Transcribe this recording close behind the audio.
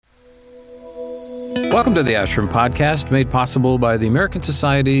Welcome to the Ashram Podcast, made possible by the American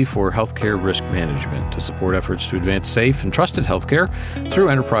Society for Healthcare Risk Management to support efforts to advance safe and trusted healthcare through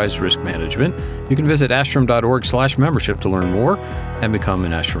enterprise risk management. You can visit ashram.org/membership to learn more and become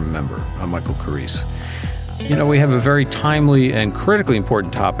an Ashram member. I'm Michael Carisse. You know, we have a very timely and critically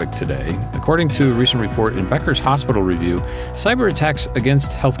important topic today. According to a recent report in Becker's Hospital Review, cyber attacks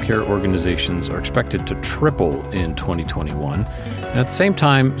against healthcare organizations are expected to triple in 2021. And at the same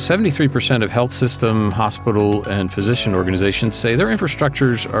time, 73% of health system, hospital, and physician organizations say their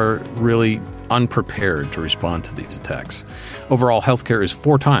infrastructures are really unprepared to respond to these attacks. Overall, healthcare is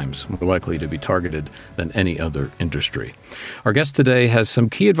 4 times more likely to be targeted than any other industry. Our guest today has some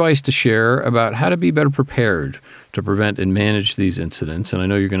key advice to share about how to be better prepared to prevent and manage these incidents, and I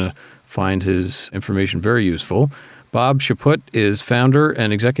know you're going to find his information very useful. Bob Chaput is founder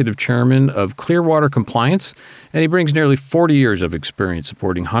and executive chairman of Clearwater Compliance, and he brings nearly 40 years of experience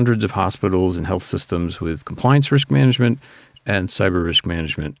supporting hundreds of hospitals and health systems with compliance risk management and cyber risk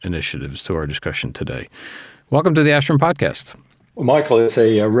management initiatives to our discussion today. Welcome to the Ashram Podcast. Well, Michael, it's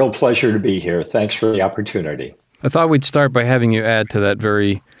a real pleasure to be here. Thanks for the opportunity. I thought we'd start by having you add to that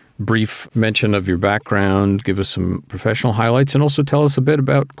very brief mention of your background, give us some professional highlights, and also tell us a bit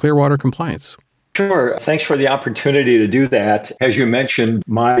about Clearwater Compliance. Sure. Thanks for the opportunity to do that. As you mentioned,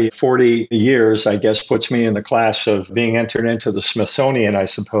 my 40 years, I guess, puts me in the class of being entered into the Smithsonian, I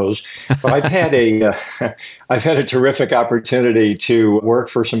suppose. But I've had a terrific opportunity to work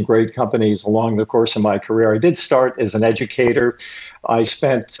for some great companies along the course of my career. I did start as an educator. I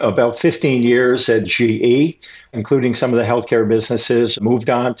spent about 15 years at GE, including some of the healthcare businesses, moved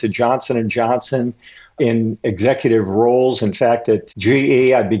on to Johnson & Johnson in executive roles. In fact, at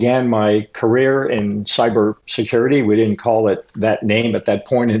GE, I began my career in cybersecurity. We didn't call it that name at that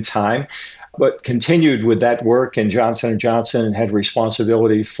point in time, but continued with that work in Johnson & Johnson and had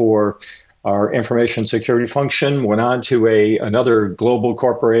responsibility for our information security function. Went on to another global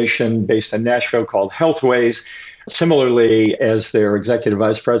corporation based in Nashville called Healthways. Similarly, as their executive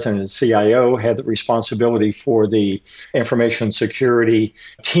vice president and CIO, had the responsibility for the information security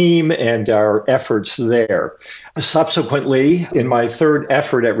team and our efforts there. Subsequently, in my third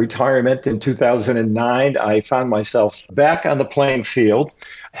effort at retirement in 2009, I found myself back on the playing field,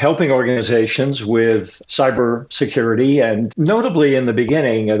 helping organizations with cybersecurity. And notably in the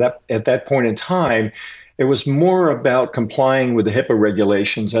beginning, at that point in time, it was more about complying with the HIPAA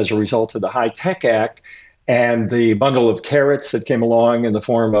regulations as a result of the HITECH Act and the bundle of carrots that came along in the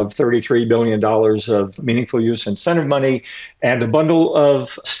form of $33 billion of meaningful use incentive money, and a bundle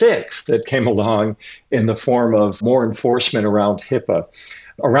of sticks that came along in the form of more enforcement around HIPAA.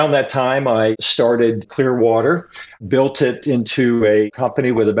 Around that time, I started Clearwater, built it into a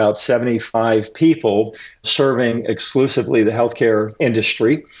company with about 75 people serving exclusively the healthcare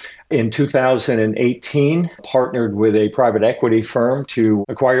industry. In 2018, partnered with a private equity firm to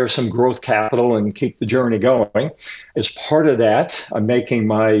acquire some growth capital and keep the journey going. As part of that, I'm making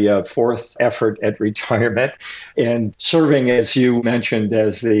my fourth effort at retirement and serving, as you mentioned,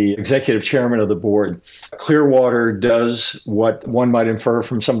 as the executive chairman of the board. Clearwater does what one might infer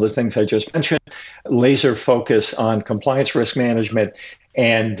from some of the things I just mentioned, laser focus on compliance risk management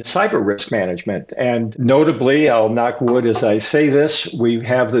and cyber risk management. And notably, I'll knock wood as I say this, we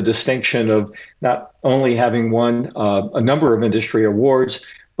have the distinction of not only having won a number of industry awards,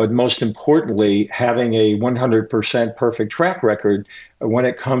 but most importantly, having a 100% perfect track record when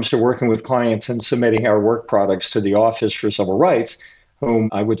it comes to working with clients and submitting our work products to the Office for Civil Rights, whom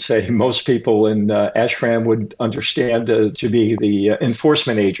I would say most people in Ashram would understand to be the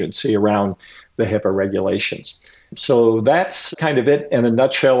enforcement agency around the HIPAA regulations. So that's kind of it in a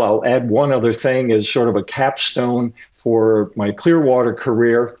nutshell. I'll add one other thing as sort of a capstone for my Clearwater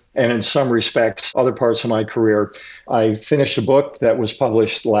career, and in some respects, other parts of my career. I finished a book that was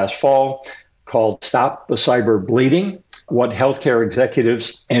published last fall called Stop the Cyber Bleeding: What Healthcare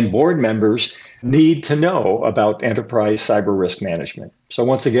Executives and Board Members Need to Know About Enterprise Cyber Risk Management. So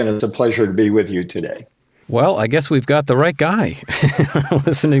once again, it's a pleasure to be with you today. Well, I guess we've got the right guy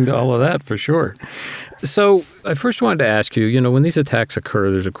listening to all of that for sure. So I first wanted to ask you, when these attacks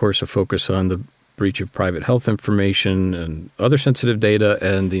occur, there's, of course, a focus on the breach of private health information and other sensitive data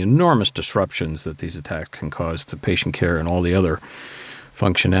and the enormous disruptions that these attacks can cause to patient care and all the other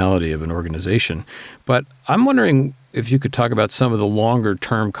functionality of an organization. But I'm wondering if you could talk about some of the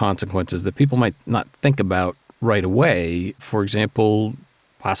longer-term consequences that people might not think about right away. For example,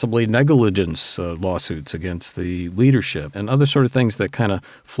 possibly negligence lawsuits against the leadership and other sort of things that kind of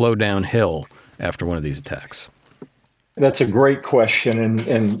flow downhill after one of these attacks. That's a great question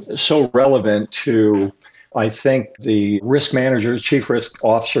and so relevant to I think the risk managers, chief risk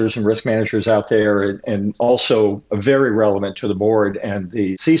officers and risk managers out there, and also very relevant to the board and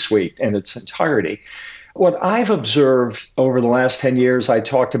the C-suite in its entirety. What I've observed over the last 10 years, I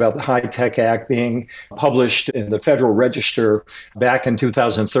talked about the HITECH Act being published in the Federal Register back in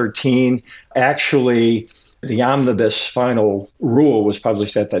 2013. Actually, the omnibus final rule was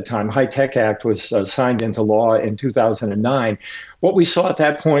published at that time. HITECH Act was signed into law in 2009. What we saw at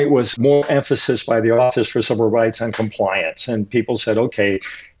that point was more emphasis by the Office for Civil Rights on compliance. And people said, okay,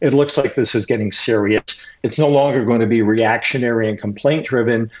 it looks like this is getting serious. It's no longer going to be reactionary and complaint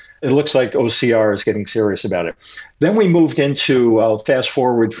driven. It looks like OCR is getting serious about it. Then we moved into, fast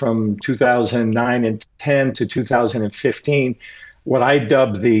forward from 2009 and 10 to 2015, what I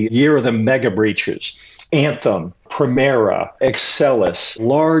dubbed the year of the mega breaches. Anthem, Premera, Excelis,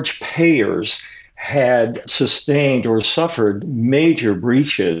 large payers had sustained or suffered major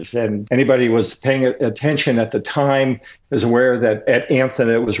breaches. And anybody who was paying attention at the time is aware that at Anthem,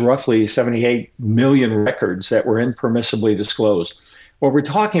 it was roughly 78 million records that were impermissibly disclosed. What we're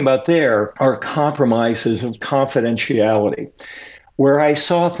talking about there are compromises of confidentiality. Where I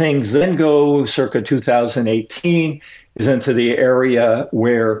saw things then go circa 2018 is into the area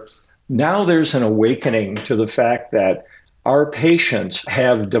where now there's an awakening to the fact that our patients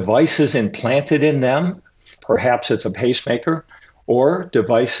have devices implanted in them. Perhaps it's a pacemaker or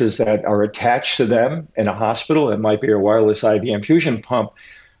devices that are attached to them in a hospital. It might be a wireless IV infusion pump.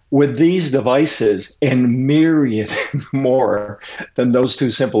 With these devices and myriad more than those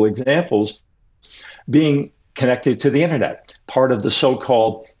two simple examples being connected to the internet, part of the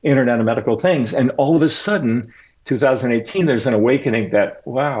so-called Internet of Medical Things. And all of a sudden, 2018, there's an awakening that,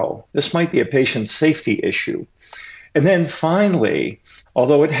 wow, this might be a patient safety issue. And then finally,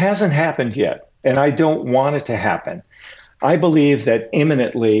 although it hasn't happened yet, and I don't want it to happen, I believe that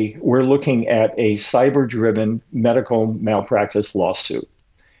imminently we're looking at a cyber-driven medical malpractice lawsuit.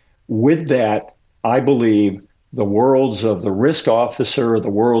 With that, I believe the worlds of the risk officer, the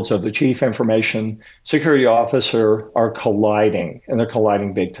worlds of the chief information security officer are colliding, and they're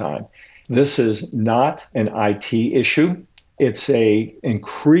colliding big time. This is not an IT issue. It's a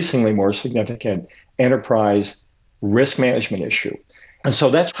increasingly more significant enterprise risk management issue. And so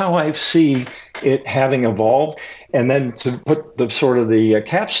that's how I see it having evolved. And then to put the sort of the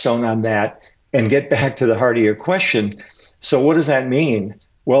capstone on that and get back to the heart of your question. So what does that mean?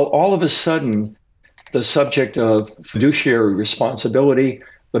 Well, all of a sudden, the subject of fiduciary responsibility,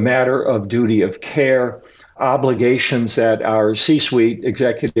 the matter of duty of care, obligations that our C-suite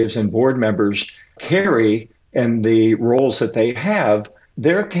executives and board members carry and the roles that they have,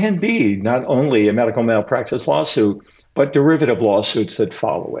 there can be not only a medical malpractice lawsuit, but derivative lawsuits that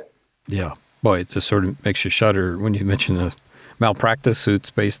follow it. Yeah. Boy, it just sort of makes you shudder when you mention the malpractice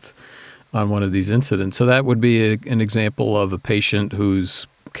suits based on one of these incidents. So that would be an example of a patient whose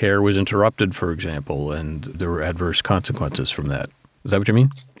care was interrupted, for example, and there were adverse consequences from that. Is that what you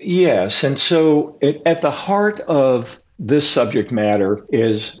mean? Yes. And so at the heart of this subject matter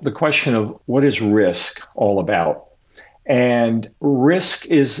is the question of what is risk all about? And risk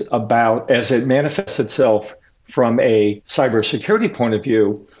is about, as it manifests itself from a cybersecurity point of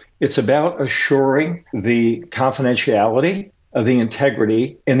view, it's about assuring the confidentiality of the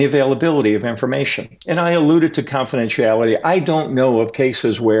integrity and the availability of information. And I alluded to confidentiality. I don't know of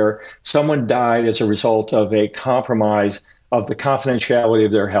cases where someone died as a result of a compromise of the confidentiality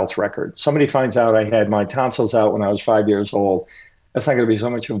of their health record. Somebody finds out I had my tonsils out when I was 5 years old. That's not going to be so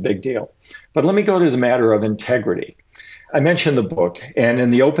much of a big deal. But let me go to the matter of integrity. I mentioned the book, and in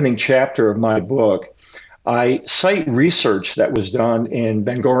the opening chapter of my book, I cite research that was done in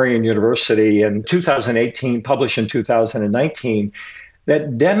Ben Gurion University in 2018, published in 2019,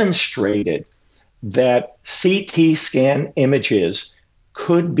 that demonstrated that CT scan images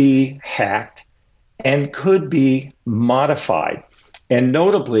could be hacked and could be modified. And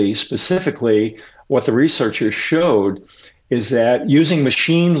notably, specifically, what the researchers showed is that using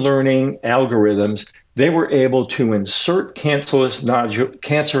machine learning algorithms, they were able to insert cancerous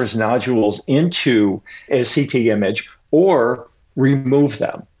nodules into a CT image or remove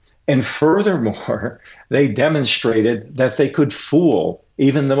them. And furthermore, they demonstrated that they could fool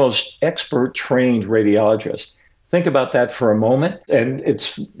even the most expert trained radiologists. Think about that for a moment. And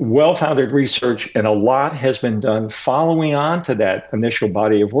it's well-founded research, and a lot has been done following on to that initial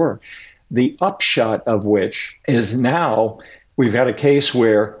body of work. The upshot of which is now we've got a case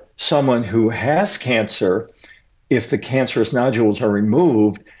where someone who has cancer, if the cancerous nodules are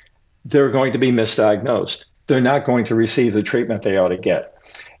removed, they're going to be misdiagnosed. They're not going to receive the treatment they ought to get.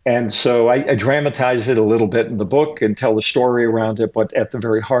 And so I dramatize it a little bit in the book and tell the story around it, but at the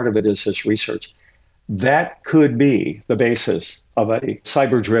very heart of it is this research. that could be the basis of a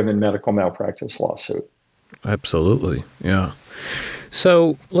cyber-driven medical malpractice lawsuit. Absolutely. Yeah.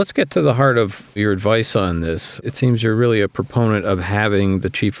 So let's get to the heart of your advice on this. It seems you're really a proponent of having the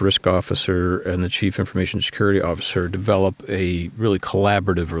chief risk officer and the chief information security officer develop a really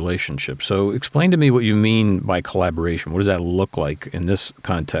collaborative relationship. So explain to me what you mean by collaboration. What does that look like in this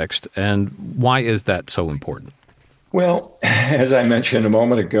context? And why is that so important? Well, as I mentioned a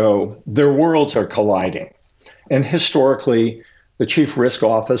moment ago, their worlds are colliding. And historically, the chief risk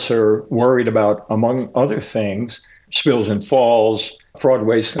officer worried about, among other things, spills and falls, fraud,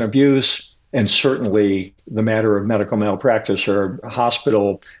 waste, and abuse, and certainly the matter of medical malpractice or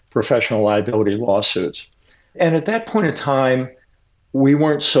hospital professional liability lawsuits. And at that point in time, we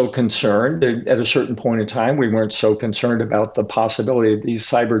weren't so concerned. At a certain point in time, we weren't so concerned about the possibility of these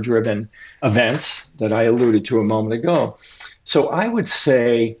cyber-driven events that I alluded to a moment ago. So I would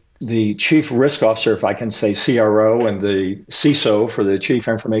say the chief risk officer, if I can say CRO, and the CISO for the chief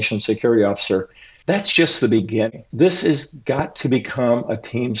information security officer, that's just the beginning. This has got to become a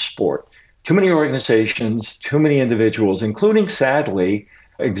team sport. Too many organizations, too many individuals, including, sadly,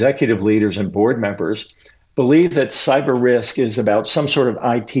 executive leaders and board members, believe that cyber risk is about some sort of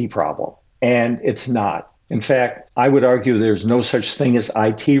IT problem, and it's not. In fact, I would argue there's no such thing as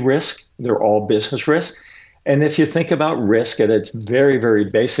IT risk. They're all business risk. And if you think about risk at its very, very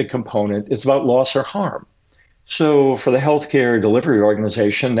basic component, it's about loss or harm. So for the healthcare delivery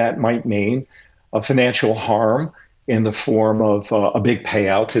organization, that might mean a financial harm in the form of a big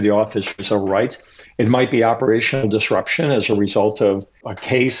payout to the Office for Civil Rights. It might be operational disruption as a result of a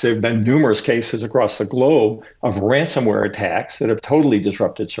case. There have been numerous cases across the globe of ransomware attacks that have totally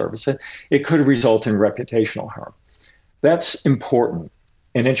disrupted services. It could result in reputational harm. That's important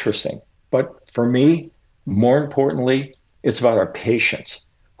and interesting. But for me, more importantly, it's about our patients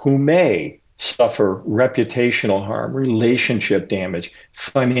who may suffer reputational harm, relationship damage,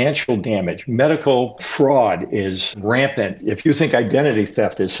 financial damage. Medical fraud is rampant. If you think identity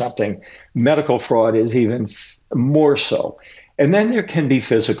theft is something, medical fraud is even more so. And then there can be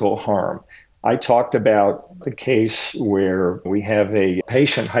physical harm. I talked about the case where we have a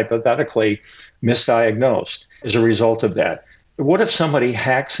patient hypothetically misdiagnosed as a result of that. What if somebody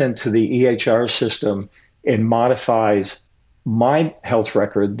hacks into the EHR system and modifies my health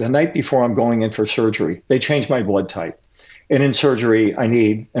record the night before I'm going in for surgery? They change my blood type. And in surgery, I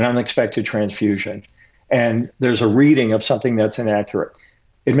need an unexpected transfusion. And there's a reading of something that's inaccurate.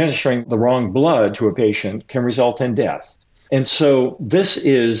 Administering the wrong blood to a patient can result in death. And so this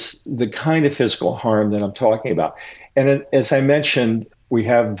is the kind of physical harm that I'm talking about. And as I mentioned, we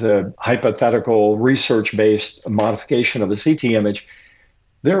have the hypothetical research-based modification of a CT image.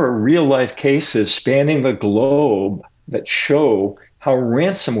 There are real-life cases spanning the globe that show how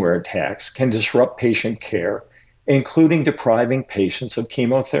ransomware attacks can disrupt patient care, including depriving patients of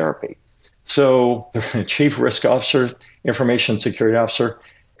chemotherapy. So the chief risk officer, information security officer,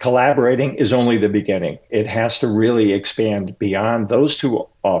 collaborating is only the beginning. It has to really expand beyond those two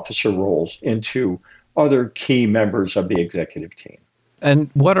officer roles into other key members of the executive team. And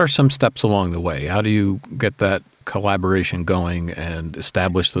what are some steps along the way? How do you get that collaboration going and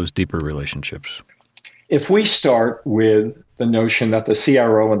establish those deeper relationships? If we start with the notion that the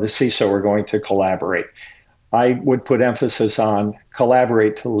CRO and the CISO are going to collaborate, I would put emphasis on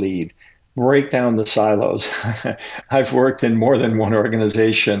collaborate to lead, break down the silos. I've worked in more than one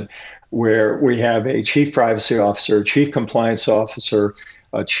organization where we have a chief privacy officer, chief compliance officer,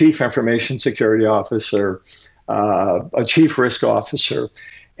 a chief information security officer, a chief risk officer.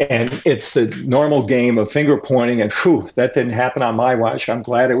 And it's the normal game of finger pointing and, whew, that didn't happen on my watch. I'm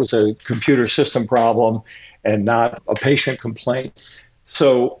glad it was a computer system problem and not a patient complaint.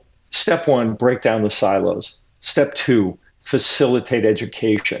 So step one, break down the silos. Step two, facilitate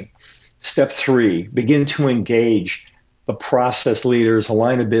education. Step three, begin to engage the process leaders, a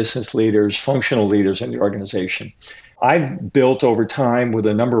line of business leaders, functional leaders in the organization. I've built over time with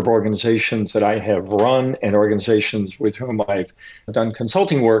a number of organizations that I have run and organizations with whom I've done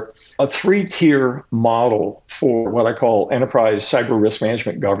consulting work, a 3-tier model for what I call enterprise cyber risk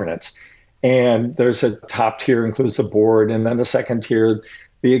management governance. And there's a top tier, includes the board, and then the second tier,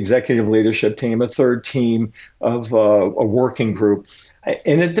 the executive leadership team, a third team of a working group.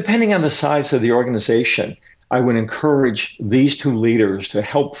 And depending on the size of the organization, I would encourage these two leaders to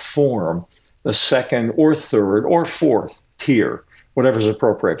help form the second or third or fourth tier, whatever's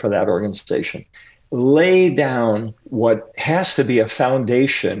appropriate for that organization. Lay down what has to be a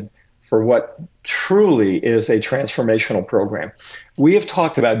foundation for what truly is a transformational program. We have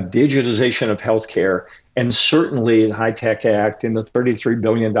talked about digitization of healthcare And certainly the HITECH Act and the $33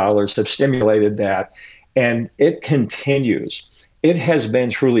 billion have stimulated that. And it continues. It has been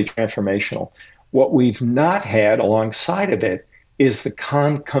truly transformational. What we've not had alongside of it is the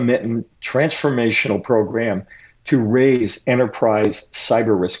concomitant transformational program to raise enterprise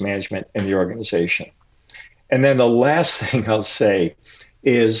cyber risk management in the organization. And then the last thing I'll say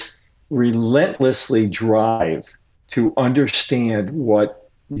is relentlessly drive to understand what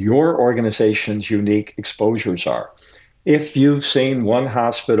your organization's unique exposures are. If you've seen one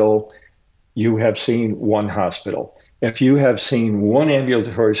hospital, you have seen one hospital. If you have seen one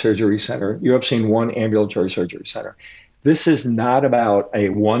ambulatory surgery center, you have seen one ambulatory surgery center. This is not about a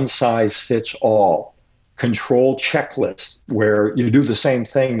one-size-fits-all control checklist where you do the same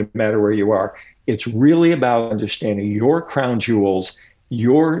thing no matter where you are. It's really about understanding your crown jewels,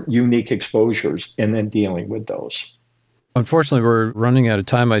 your unique exposures, and then dealing with those. Unfortunately, we're running out of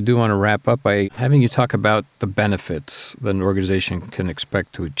time. I do want to wrap up by having you talk about the benefits that an organization can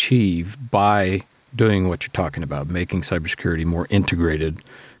expect to achieve by doing what you're talking about, making cybersecurity a more integrated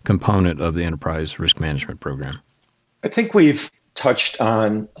component of the enterprise risk management program. I think we've touched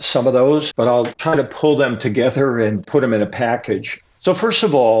on some of those, but I'll try to pull them together and put them in a package. So first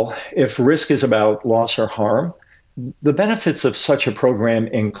of all, if risk is about loss or harm, the benefits of such a program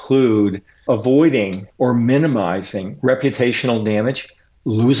include avoiding or minimizing reputational damage,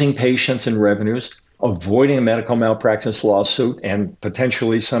 losing patients and revenues, avoiding a medical malpractice lawsuit, and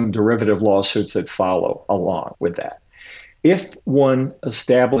potentially some derivative lawsuits that follow along with that. If one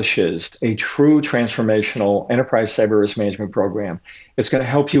establishes a true transformational enterprise cyber risk management program, it's going to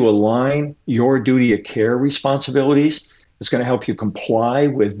help you align your duty of care responsibilities. It's going to help you comply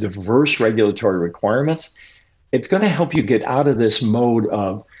with diverse regulatory requirements. It's going to help you get out of this mode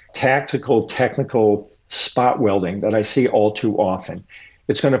of tactical, technical spot welding that I see all too often.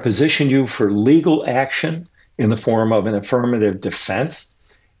 It's going to position you for legal action in the form of an affirmative defense.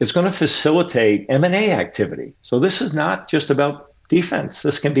 It's going to facilitate M&A activity. So this is not just about defense.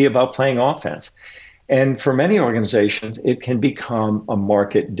 This can be about playing offense. And for many organizations, it can become a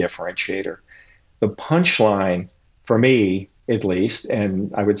market differentiator. The punchline, for me at least,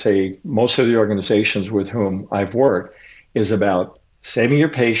 and I would say most of the organizations with whom I've worked, is about saving your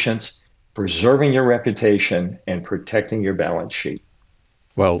patients, preserving your reputation, and protecting your balance sheet.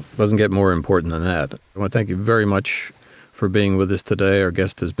 Well, it doesn't get more important than that. I want to thank you very much for being with us today. Our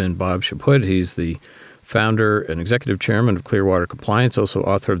guest has been Bob Chaput. He's the founder and executive chairman of Clearwater Compliance, also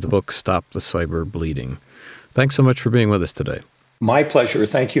author of the book, Stop the Cyber Bleeding. Thanks so much for being with us today. My pleasure.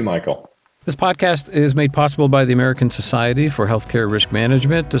 Thank you, Michael. This podcast is made possible by the American Society for Healthcare Risk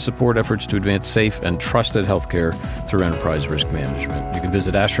Management to support efforts to advance safe and trusted healthcare through enterprise risk management. You can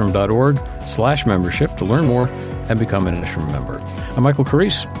visit ashram.org/membership to learn more and become an ASHRAM member. I'm Michael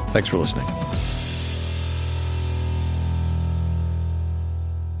Carisse. Thanks for listening.